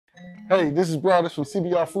Hey, this is Brothers from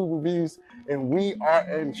CBR Food Reviews, and we are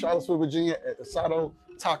in Charlottesville, Virginia at Asado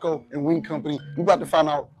Taco and Wing Company. We're about to find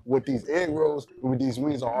out what these egg rolls and what these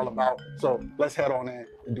wings are all about. So let's head on in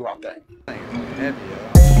and do our thing. Heavy,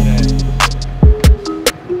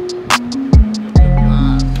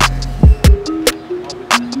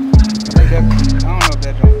 I don't know if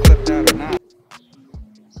that don't clipped out or not.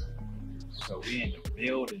 So we in the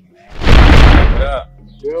building, man. What up?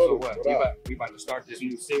 So what? We about to start this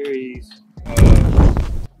new series.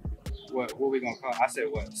 What we gonna call? I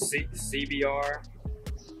said what? CBR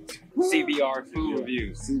Food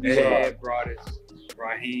Reviews. Ed brought it.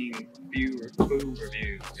 Raheem Food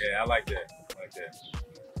Reviews. Yeah, I like that.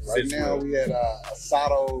 Right now we at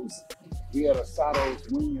Asado's. We at Asado's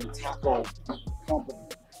Wing and Taco Company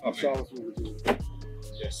in Charlottesville, Virginia.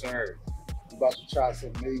 Yes, sir. We're about to try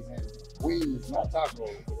some amazing wings, not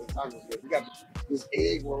tacos, but tacos. We got this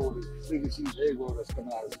egg roll, this finger cheese egg roll that's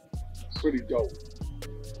coming out. It's pretty dope.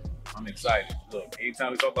 I'm excited. Look,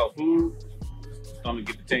 anytime we talk about food, stomach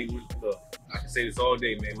get the tingling. Look, I can say this all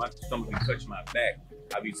day, man. My stomach can touch my back.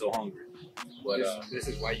 I be so hungry. But this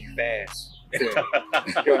is why you fast. to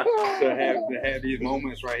have these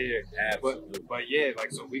moments right here. But yeah,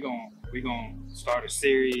 like, so we gonna start a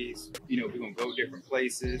series. You know, we're gonna go different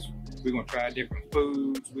places. We're gonna try different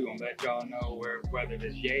foods. We're gonna let y'all know whether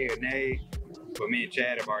it's yay or nay. But me and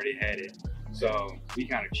Chad have already had it, so we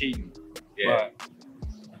kind of cheating. Yeah.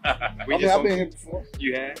 But I've been here before.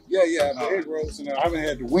 You had? Yeah, the egg rolls, and I haven't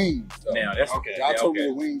had the wings. So. Now that's okay. Y'all told me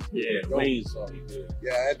the wings. Yeah, the wings are good.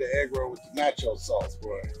 Yeah, I had the egg roll with the nacho sauce,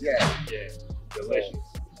 boy. Yeah, delicious.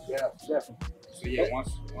 Yeah, definitely. So yeah, once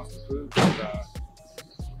the food comes out.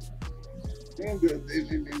 And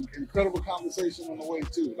the incredible conversation on the way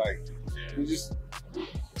too. Like we just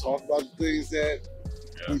talk about the things that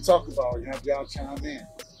we talk about. You have y'all chime in.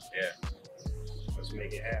 Yeah. Let's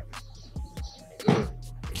make it happen. Good.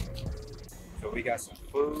 So we got some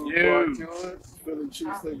food brought to us. Philly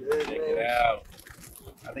cheesesteak egg rolls. Check it out.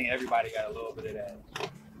 I think everybody got a little bit of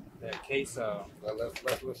that queso.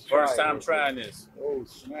 Let's try First time trying this. Oh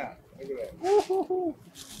snap! Look at that.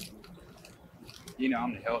 You know,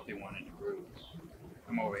 I'm the healthy one in the group.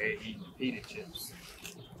 I'm over here eating pita chips.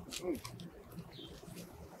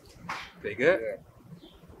 They good? Yeah.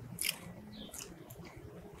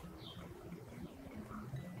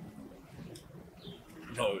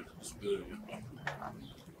 No, it's good.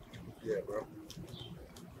 Yeah, bro.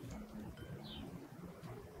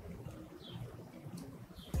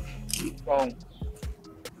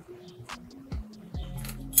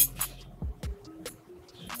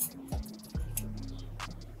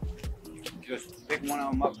 Just pick one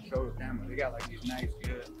of them up and show the camera. They got like these nice,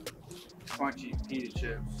 good, crunchy pita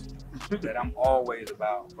chips that I'm always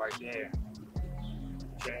about right there.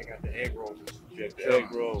 Chad got the egg rolls. Check the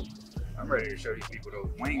egg roll. I'm ready to show these people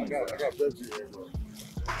those wings. I got veggie egg rolls.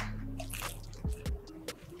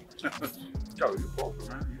 Yo, you poker,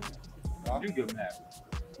 man. You good, man.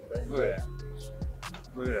 Look at that.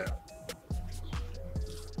 Look at that.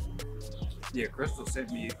 Yeah, Crystal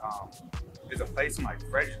sent me, there's a place in like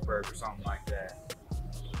Fredericksburg or something like that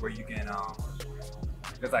where you can,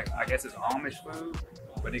 it's like, I guess it's Amish food,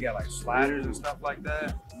 but they got like sliders and stuff like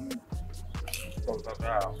that. Go check it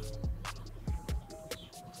out.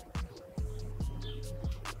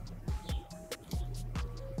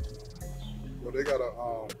 Well, they got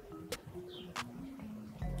a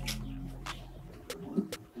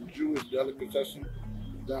Jewish delicatessen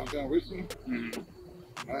downtown Richmond.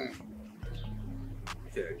 Man.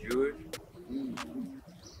 Yeah, Jewish.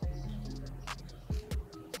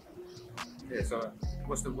 Yeah. So,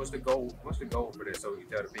 what's the goal? What's the goal for this? So we can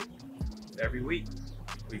tell the people every week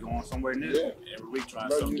we going somewhere new. Yeah. Every week trying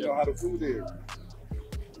Let something you know how the food is.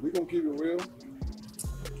 We gonna keep it real.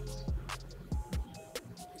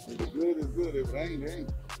 If it's good, it's good. If it ain't, it ain't.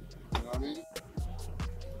 You know what I mean?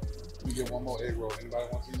 Let me get one more egg roll. Anybody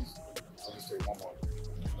want these? I'll just take one more.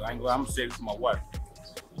 I'm gonna say this to my wife.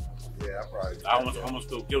 Yeah, I probably. I almost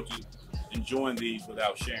feel guilty enjoying these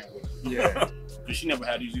without sharing with her. Yeah. Because she never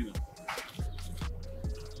had these either.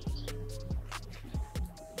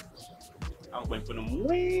 I was waiting for them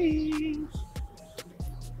wings.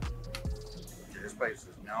 This place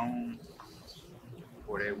is known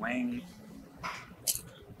for their wings.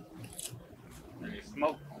 And they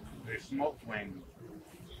smoke wings.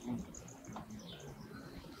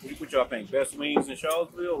 What y'all think? Best wings in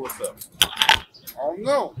Charlottesville? What's up? I don't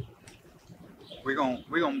know. We're gonna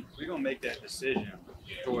make that decision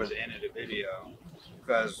towards the end of the video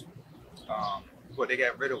because they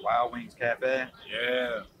got rid of Wild Wings Cafe.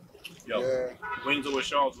 Yeah. Yo, Yeah. wings over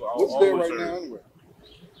Charlottesville. What's there right now anyway?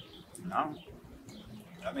 No.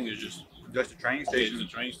 I think it's just Just a train it's station. a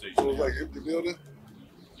train station. So it's like hit the building.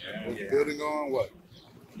 Yeah. Was Yeah. the building going? What?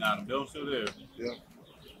 Nah, the building's still there. Yeah.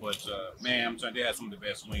 But man, I'm telling you, they had some of the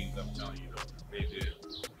best wings. I'm telling you, though. They did.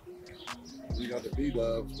 We got the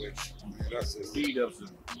B-dubs, which man, that's just B-dubs.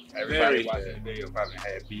 Everybody Very watching the video probably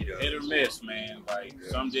had beat up. Hit or miss, man. Like Yeah.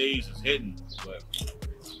 some days it's hitting, but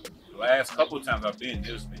the last couple of times I've been,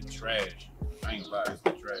 it's been trash. I ain't gonna lie, it's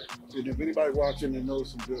been trash. And if anybody watching and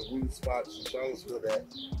knows some good wing spots in Charlottesville that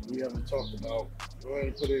we haven't talked about, go ahead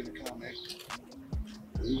and put it in the comments.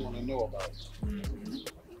 We want to know about it.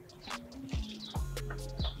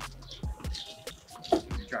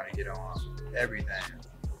 You're trying to get on everything.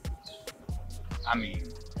 I mean,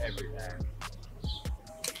 everything.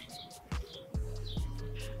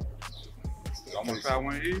 So I'm gonna try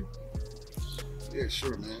one of these. Yeah,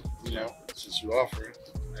 sure, man. You know, since you offering.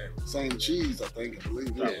 Same cheese, I think, I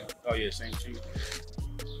believe. Yeah. Oh yeah, same cheese.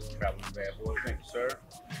 Traveling bad boy. Thank you, sir.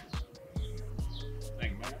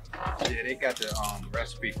 Thank you, man. Yeah, they got the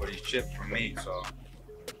recipe for these chips from me, so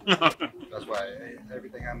that's why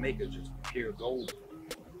everything I make is just pure gold.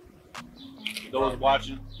 Those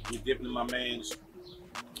watching, we dipping in my man's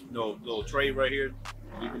little tray right here.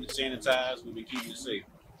 We've been sanitized. We've been keeping it safe.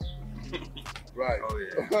 Right. Oh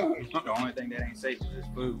yeah. The only thing that ain't safe is this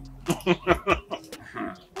food.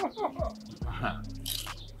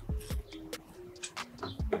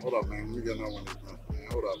 Hold up, man. We got another one. Man.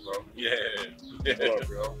 Hold up, bro. Yeah. Hold up,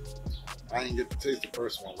 bro. I didn't get to taste the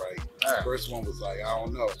first one right. All right. The first one was like, I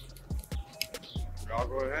don't know. Y'all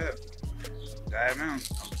go ahead. Dive in. I'm gonna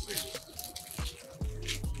see.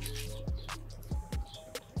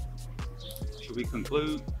 Should we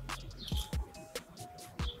conclude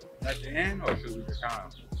at the end, or should we just kind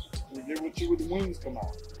of We get with you with the wings come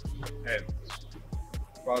on. Hey,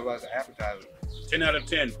 probably as an appetizer? 10 out of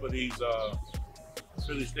 10 for these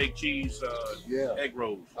Philly steak cheese Yeah, egg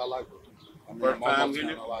rolls. I like it. I mean, First I'm time almost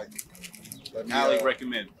getting kinda like it. Let me, Highly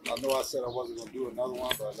recommend. I know I said I wasn't going to do another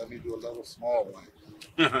one, but let me do a little small one,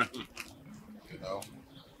 you know?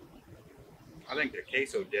 I think the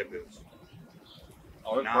queso dip is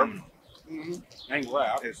Oh, it's perfect. phenomenal. Mm-hmm. I ain't gonna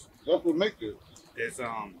lie. That's what makes it. It's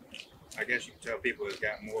I guess you can tell people it's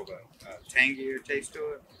got more of a tangier taste to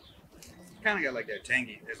it. Kind of got like that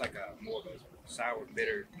tangy. It's like a more of a sour,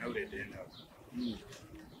 bitter note at the end of it. Mm.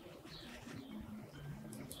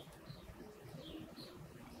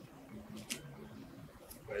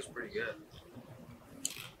 But it's pretty good.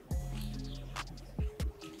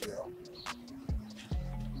 Yeah.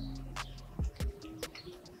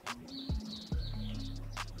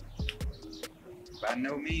 By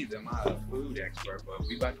no means am I a food expert, but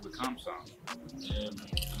we about to become some. Yeah, man.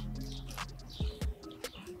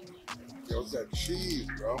 Yo, it's that cheese,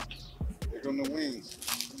 bro. They're on the wings.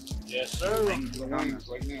 Yes, sir. The wings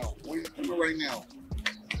right now. Wings coming right now.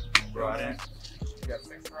 Brought in. You got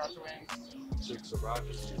 6 sriracha wings? 6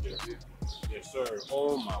 sriracha wings. Yes, sir.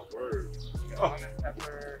 Oh my word. Onion,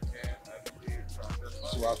 pepper, and a few sriracha.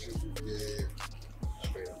 Sriracha, yeah.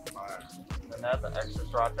 Straight up fire. And that's the extra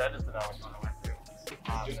sriracha. That is the one I went to.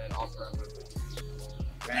 And then also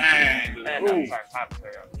Dang. and Ooh. I'm sorry,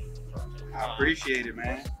 paprika. I appreciate it,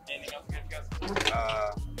 man. Anything else good, guys?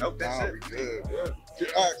 Nope, that's Nah, it. we good, bro.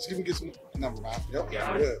 All right, so you can get some. Never mind. Yep,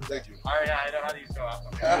 Yeah. good. Thank you. All right, yeah, I know how these go out.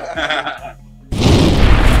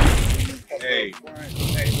 Hey,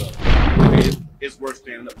 look. It's worth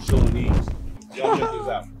standing up and showing these. Y'all check this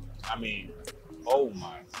out. I mean, oh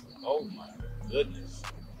my goodness.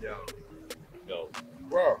 Yo, Yo.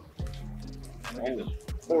 Bro,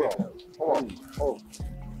 Oh.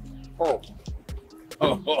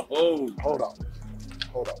 hold on.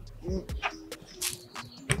 Hold on.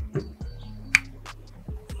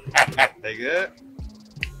 they good?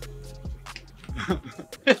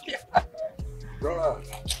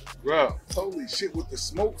 Bro, holy shit, with the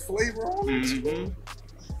smoke flavor on it? Mm-hmm.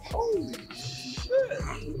 Holy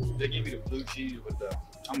shit. They give you the blue cheese with the.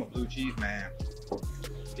 I'm a blue cheese man.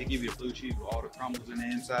 They give you the blue cheese with all the crumbles in the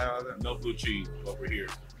inside of it. No blue cheese over here.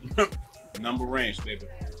 Number ranch, baby.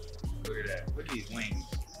 Look at that. Look at these wings.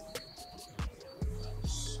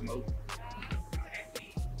 Smoke.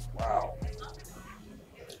 Wow.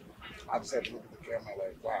 I just had to look at the camera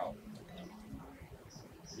like, wow.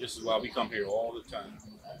 This is why we come here all the time.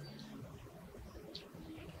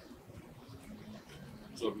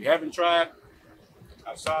 So if you haven't tried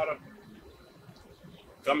Asado,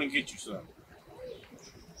 come and get you some.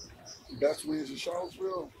 Best wings in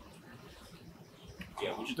Charlottesville?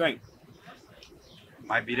 Yeah, what you think?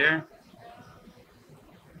 Might be there.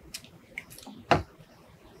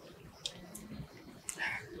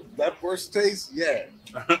 That first taste, yeah.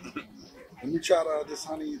 Let me try this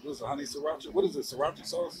honey. What's it, honey sriracha? What is it? Sriracha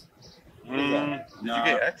sauce? Did you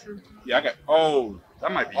get extra? Yeah, I got. Oh,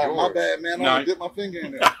 That might be Oh, yours. my bad, man. I Nah. only dip my finger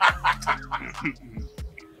in there.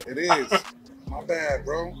 It is. My bad,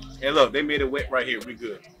 bro. hey, look, they made it wet right here. We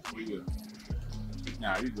good. We good.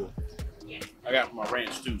 Nah, you good. I got my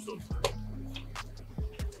ranch too. So,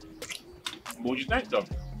 what you think though?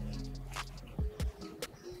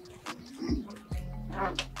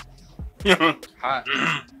 Hot.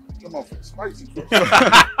 Come on, spicy.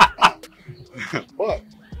 But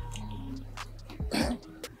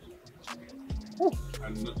A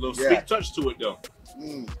little Yeah. sweet touch to it though.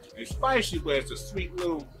 mm, It's spicy, but it's a sweet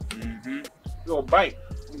little Mm-hmm. little bite.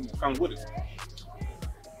 Come with it.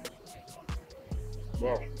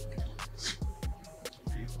 bro,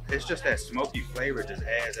 It's just that smoky flavor just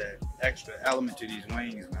adds that extra element to these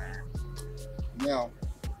wings, man. now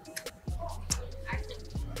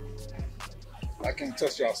I can't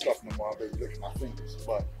touch y'all stuff no more. I be licking my fingers.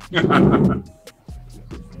 But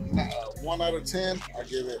 1 out of 10, I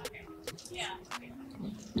give it.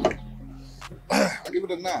 I give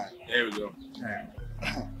it a 9. There we go.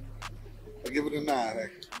 I give it a 9.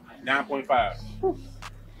 9.5.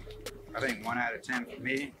 I think 1 out of 10 for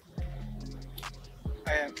me.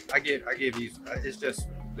 I give these. It's just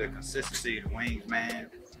the consistency of the wings, man.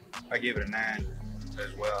 I give it a 9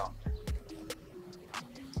 as well.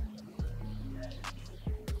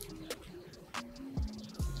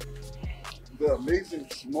 The amazing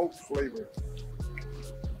smoke flavor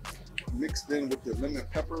mixed in with the lemon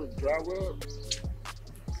pepper dry rub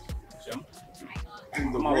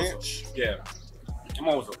and the I'm always- ranch. Yeah. I'm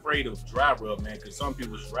always afraid of dry rub, man, because some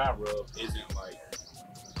people's dry rub isn't like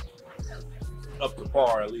up to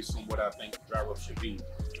par, at least from what I think dry rub should be.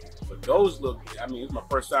 But those look, I mean, it's my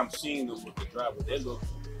first time seeing them with the dry rub. They look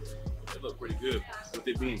pretty good with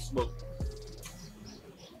it being smoked.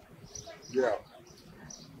 Yeah.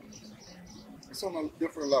 It's on a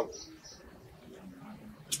different level.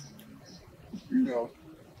 You know,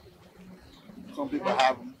 some people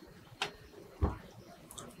have them,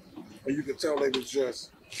 and you could tell they was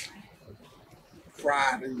just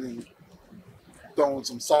fried and then throwing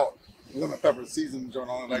some salt, lemon pepper seasoning joint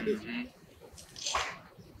on it like this.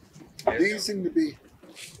 These seem to be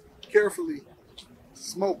carefully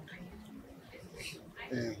smoked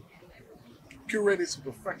and curated to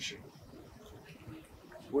perfection,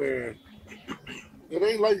 where it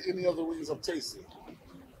ain't like any other wings I've tasted.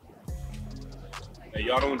 Hey,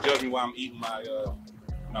 y'all don't judge me while I'm eating my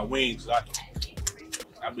my wings.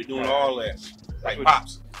 I be doing all that, like what-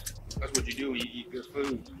 pops. That's what you do when you eat good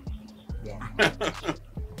food.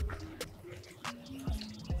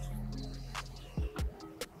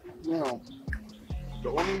 Now, the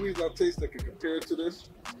only wings I've tasted that can compare to this,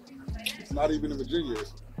 it's not even in Virginia.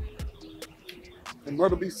 In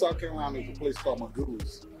Myrtle Beach, South Carolina, there's a place called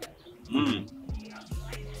Magoo's.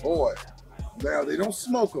 Boy, now they don't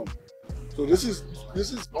smoke them, so this is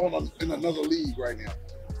in another league right now.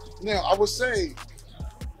 Now, I would say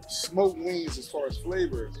smoked wings as far as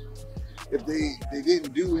flavor, if they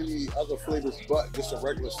didn't do any other flavors but just a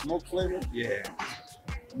regular smoked flavor, Yeah.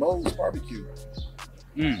 Moe's Barbecue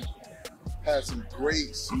Mm. had some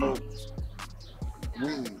great smoked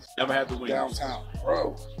wings Never had the wings. downtown,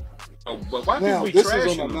 bro. Oh, but why Now people be this is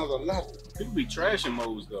trashing on them? another level. People be trashing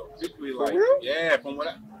Moe's though. People be like, real? yeah, from what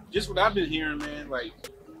I've been hearing, man. Like,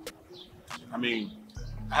 I mean,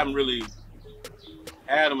 I haven't really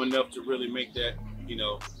had them enough to really make that,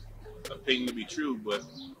 opinion to be true. But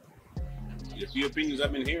the few opinions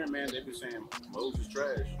I've been hearing, man, they've been saying Moe's is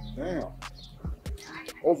trash. Damn.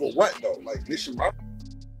 Over what though? Like Mission Rock?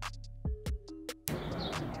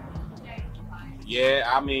 Yeah,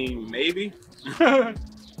 I mean, maybe. I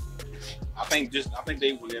think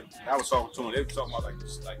they were. I was talking to them. They were talking about like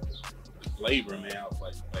the flavor, man. I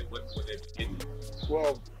was like what they getting.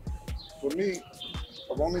 Well, for me,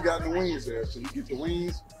 I've only gotten the wings there. So you get the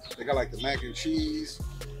wings, they got like the mac and cheese,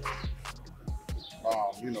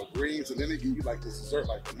 greens, and then they give you like this dessert,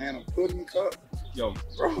 like banana pudding cup. Yo,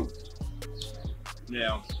 Bro,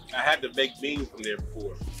 now I had the baked beans from there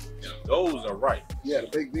before. Those are right. yeah, the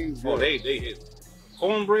baked beans. Oh, good. they hit.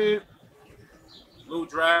 Cornbread, a little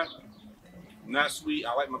dry, not sweet.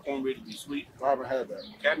 I like my cornbread to be sweet. I haven't had that.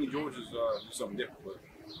 Academy Georgia's something different, but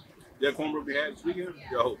that cornbread we had this weekend,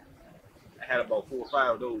 yo, I had about 4 or 5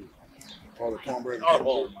 of those. All the cornbread.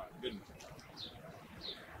 Oh my goodness.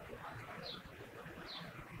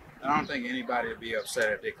 I don't think anybody would be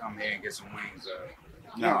upset if they come here and get some wings.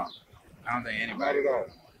 No, I don't think not anybody at all.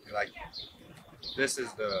 would. Like, this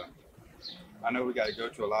is the. I know we got to go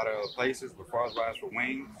to a lot of other places, but far as for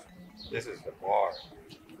wings, this is the bar.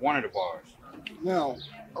 One of the bars. Now,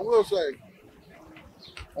 I will say,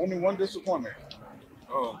 Only one disappointment.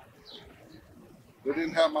 Oh. They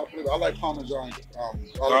didn't have my flavor. I like Parmesan. Garlic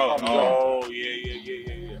Parmesan. Oh,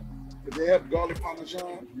 yeah. If they have garlic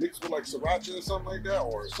Parmesan mixed with like sriracha or something like that,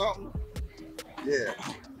 or something, yeah.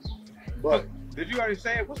 But Did you already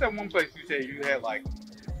say it? What's that one place you said you had like?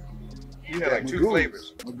 You had yeah, like two Magoo's.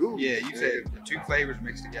 flavors. Magoo's. Yeah, you said the two flavors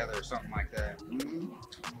mixed together or something like that. Mm-hmm.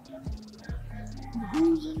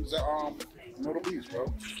 Magoo's and Myrtle Beach, bro.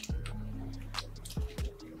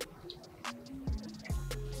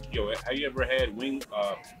 Yo, have you ever had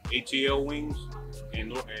ATL wings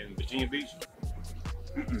in Virginia Beach?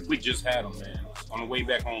 We just had them, man. On the way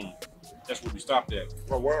back home. That's where we stopped at.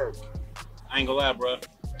 What word? I ain't gonna lie, bro.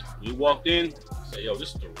 When you walked in, I said, yo,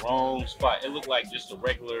 this is the wrong spot. It looked like just a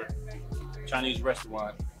regular Chinese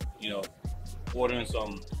restaurant, you know, ordering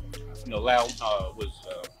some, you know, lo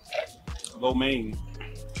mein.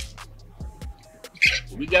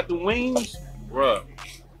 When we got the wings, bruh,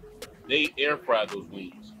 they air fried those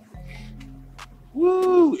wings.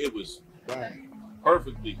 Woo! It was Dang.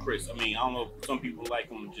 perfectly crisp. I mean, I don't know if some people like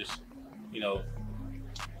them just, you know,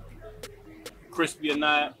 crispy or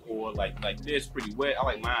not, or like this, pretty wet. I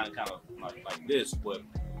like mine kind of like this, but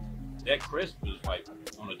that crisp is like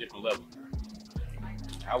on a different level.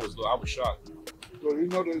 I was shocked. So you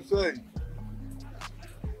know they say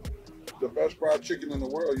the best fried chicken in the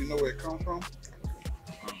world. You know where it comes from?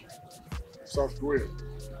 South Korea.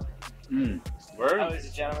 Word? How is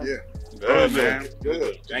it, gentlemen? Yeah. Good, man.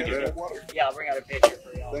 Good. Thank you, Got sir. that water? Yeah, I'll bring out a picture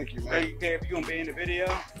for y'all. Thank you, man. Hey, if you're gonna be in the video,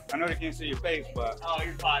 I know they can't see your face, but Oh,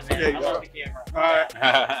 you're fine, man. Yeah, I you love are. the camera. all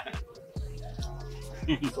right.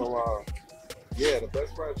 So, yeah, the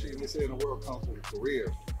best fried chicken they say in the world comes from Korea.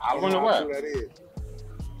 I don't wonder know why. how true that is.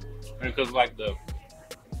 Because like the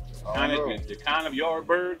I don't know. the kind of yard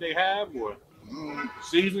bird they have, or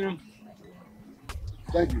seasoning.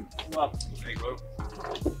 Thank you. Well, Hey, bro.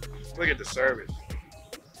 Look at the service.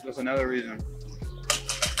 That's another reason.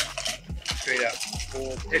 Straight up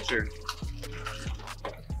full picture.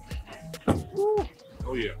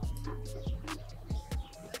 Oh yeah.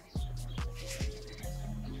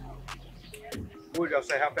 What would y'all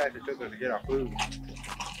say? How fast it took us to get our food?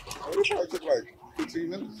 Oh, it probably took like 15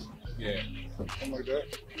 minutes, Yeah. something like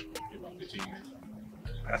that. About 15 minutes.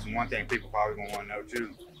 That's one thing people probably gonna want to know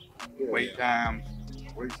too. Yeah. Wait time.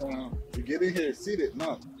 Wait time. You get in here seated,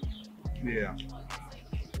 none. Yeah.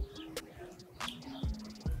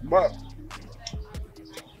 But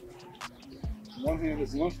on one hand,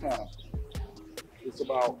 it's lunchtime. It's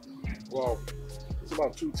about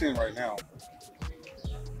 2:10 right now.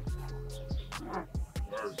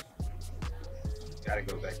 Word. Gotta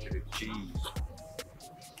go back to the cheese.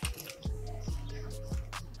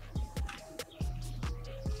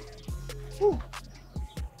 Whew.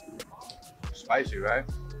 Spicy, right?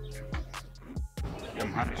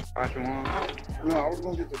 Them honey spicy ones. No, I was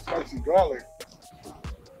gonna get the spicy garlic,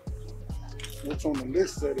 which on the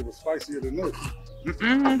list said it was spicier than this. I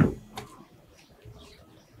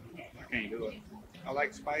can't do it. I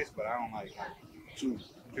like spice, but I don't like too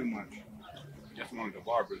much. That's one of the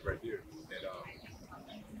barbers right there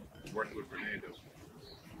that worked with Fernando.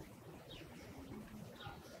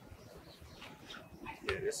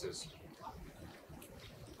 Yeah, this is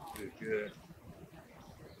good.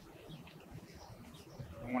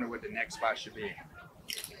 I wonder what the next spot should be.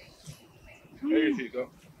 There you should go.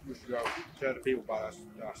 We should go tell the people about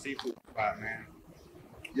our seafood spot, man.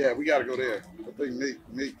 Yeah, we gotta go there. I think Nate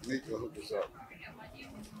will hook us up.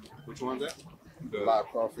 Which one's that? Live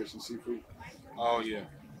crawfish and seafood. Oh yeah.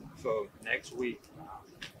 So next week,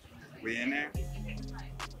 we in there.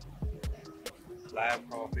 Live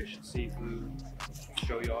crawfish and seafood.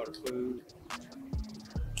 Show y'all the food.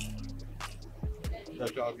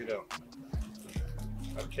 Let y'all get a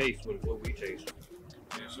taste with what we taste.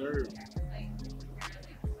 Yes, sir.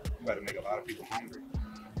 We got to make a lot of people hungry.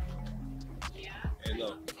 Hey,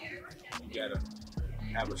 look, you gotta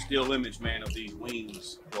have a still image, man, of these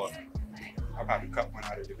wings. Or, I'll probably cut one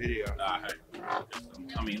out of the video.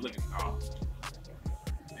 I mean, look at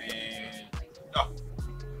and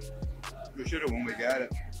We should have when we got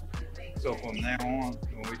it. So from now on,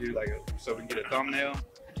 when we do so we can get a thumbnail,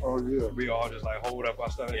 Oh yeah. we all just like hold up our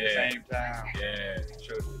stuff at the same time. yeah.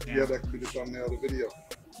 Show it to the Yeah, camera. that could be the thumbnail of the video.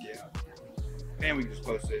 Yeah. And we can just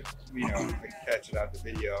post it, we can catch it out the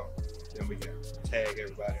video. Then we can tag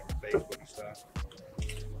everybody on Facebook and stuff.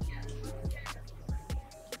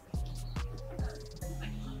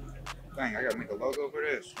 Dang, I gotta make a logo for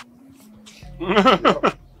this.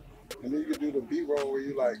 Yep. And then you can do the B-roll where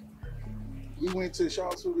you like, we went to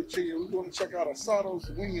Charlottesville, Virginia. We want to check out Asado's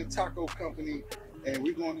Wing and Taco Company, and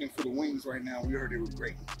we're going in for the wings right now. We heard they were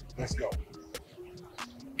great. Let's go.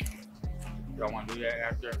 Y'all want to do that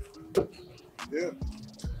after? Yeah.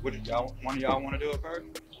 One of y'all want to do it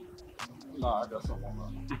first? Nah, I got something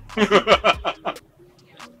on that.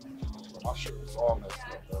 My shirt is all messed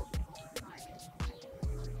up, though.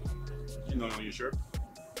 You know on your shirt.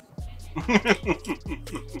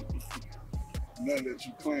 None that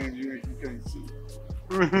you claim you can't see.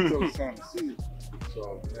 Until it's time to see it.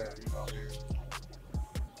 So, yeah, you know.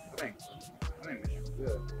 I think yeah.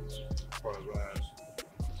 Part of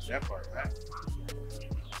that part, right?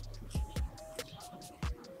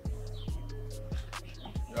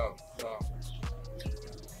 Yo, so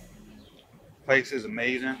place is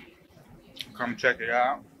amazing. Come check it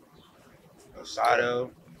out.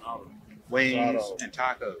 Asado, wings, Asado. and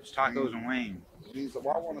tacos. Tacos and wings.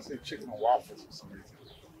 Well, I want to say chicken and waffles for some reason.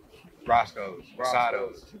 Roscoe's,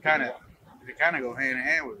 Asado's. Roscoe's. They kind of go hand in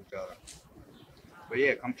hand with each other. But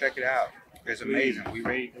yeah, come check it out. It's amazing. We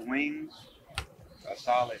rated the wings a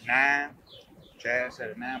solid 9. Chad said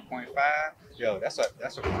a 9.5. Yo, that's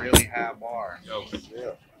a really high bar. Yo,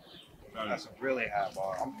 Yeah. That's a really high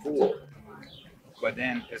bar. I'm full. But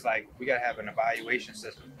then it's like we gotta have an evaluation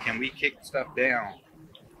system. Can we kick stuff down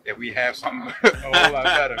if we have something a whole lot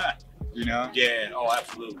better? You know? yeah. Oh,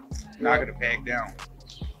 absolutely. Knock it a peg down.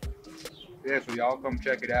 Yeah, so y'all come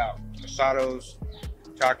check it out. Asado's,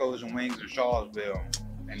 tacos and wings in Charlottesville.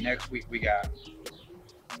 And next week we got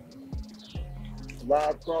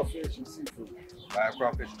Live crawfish and seafood. live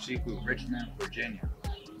crawfish and seafood, Richmond, Virginia.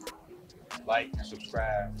 Like and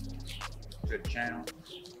subscribe to the channel.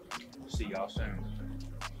 See y'all soon.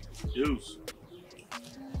 Juice.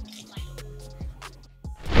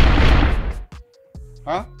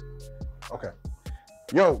 Huh? Okay.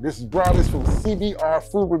 Yo, this is Broadus from CBR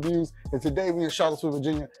Food Reviews, and today we in Charlottesville,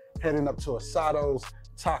 Virginia, heading up to Asado's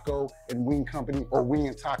Taco and Wing Company, or Wing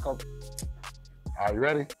and Taco. Are you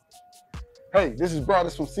ready? Hey, this is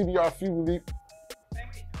Broadus from CBR Food Reviews.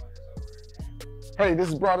 Hey, this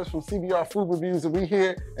is Broadus from CBR Food Reviews, and we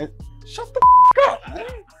here, and shut the up, man.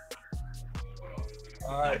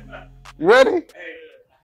 All right. You ready? Hey.